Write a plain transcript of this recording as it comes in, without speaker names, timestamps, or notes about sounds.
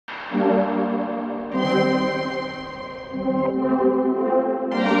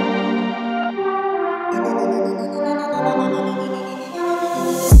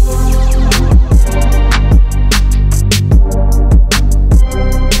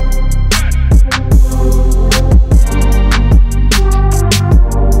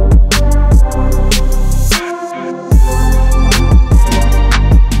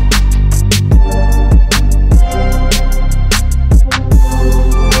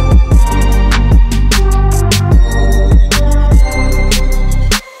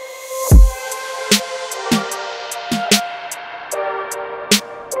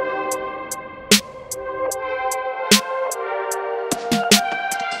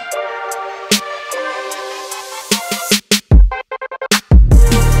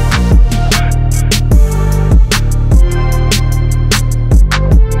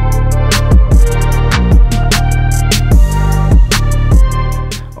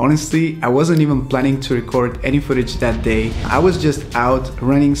Honestly, I wasn't even planning to record any footage that day. I was just out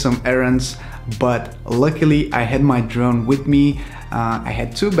running some errands, but luckily I had my drone with me. I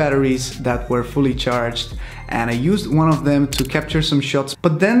had two batteries that were fully charged and I used one of them to capture some shots.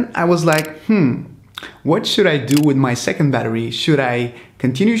 But then I was like, what should I do with my second battery? Should I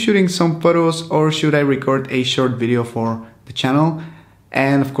continue shooting some photos or should I record a short video for the channel?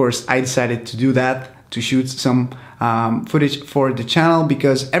 And of course I decided to do that, to shoot some footage for the channel,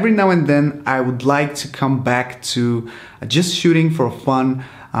 because every now and then I would like to come back to just shooting for fun.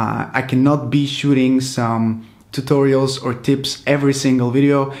 I cannot be shooting some tutorials or tips every single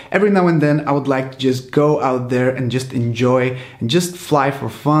video. Every now and then I would like to just go out there and just enjoy and just fly for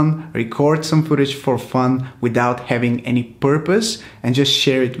fun, record some footage for fun without having any purpose, and just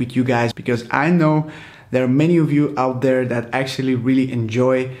share it with you guys, because I know there are many of you out there that actually really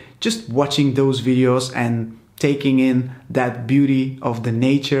enjoy just watching those videos and taking in that beauty of the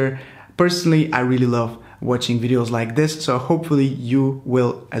nature. Personally, I really love watching videos like this, so hopefully you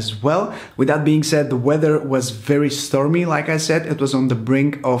will as well. With that being said, the weather was very stormy. Like I said, it was on the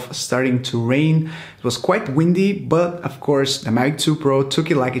brink of starting to rain. It was quite windy, but of course the Mavic 2 Pro took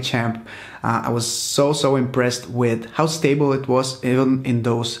it like a champ. I was so impressed with how stable it was even in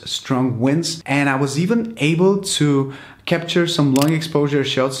those strong winds, and I was even able to capture some long exposure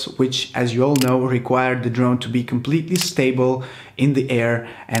shots, which, as you all know, require the drone to be completely stable in the air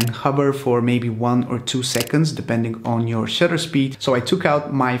and hover for maybe 1 or 2 seconds depending on your shutter speed. So I took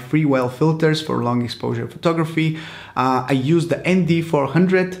out my freewheel filters for long exposure photography. I used the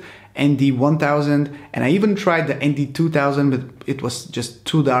ND400, ND1000, and I even tried the ND2000, but it was just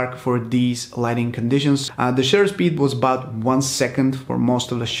too dark for these lighting conditions. The shutter speed was about 1 second for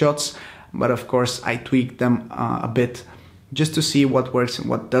most of the shots, but of course I tweaked them a bit just to see what works and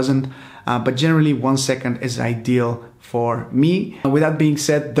what doesn't. But generally 1 second is ideal for me. With that being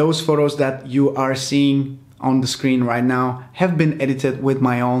said, those photos that you are seeing on the screen right now have been edited with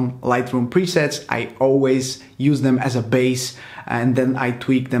my own Lightroom presets. I always use them as a base, and then I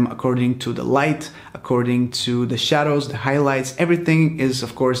tweak them according to the light, according to the shadows, the highlights. Everything is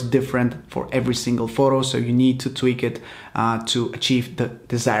of course different for every single photo, so you need to tweak it to achieve the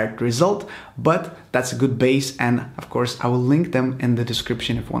desired result. But that's a good base, and of course I will link them in the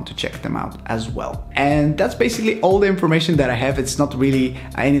description if you want to check them out as well. And that's basically all the information that I have. It's not really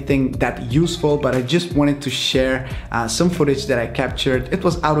anything that useful, but I just wanted to share some footage that I captured. It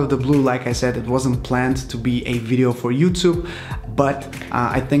was out of the blue, like I said. It wasn't planned to be a video for YouTube, but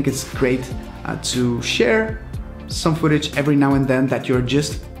I think it's great to share some footage every now and then that you're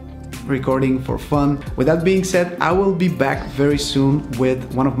just recording for fun. With that being said, I will be back very soon with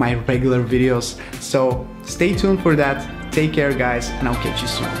one of my regular videos, so stay tuned for that. Take care guys, and I'll catch you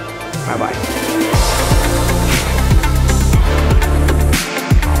soon. Bye bye.